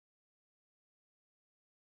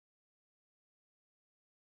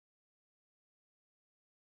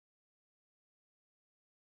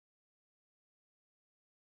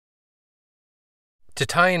To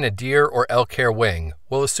tie in a deer or elk hair wing,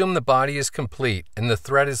 we'll assume the body is complete and the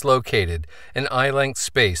thread is located an eye-length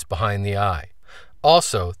space behind the eye.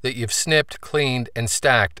 Also, that you've snipped, cleaned, and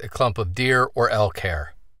stacked a clump of deer or elk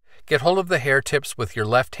hair. Get hold of the hair tips with your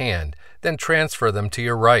left hand, then transfer them to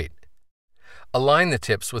your right. Align the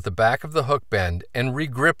tips with the back of the hook bend and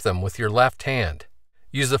re-grip them with your left hand.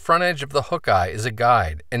 Use the front edge of the hook eye as a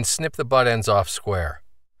guide and snip the butt ends off square.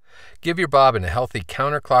 Give your bobbin a healthy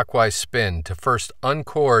counterclockwise spin to first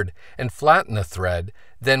uncord and flatten the thread,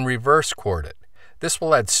 then reverse cord it. This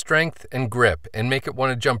will add strength and grip and make it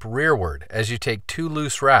want to jump rearward as you take 2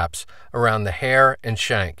 loose wraps around the hair and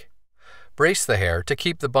shank. Brace the hair to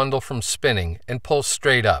keep the bundle from spinning and pull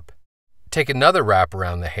straight up. Take another wrap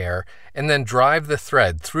around the hair and then drive the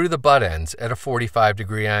thread through the butt ends at a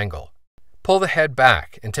 45-degree angle. Pull the head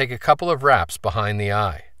back and take a couple of wraps behind the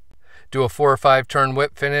eye. Do a 4 or 5 turn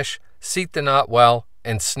whip finish, seat the knot well,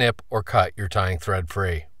 and snip or cut your tying thread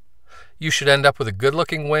free. You should end up with a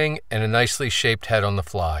good-looking wing and a nicely shaped head on the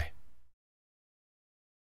fly.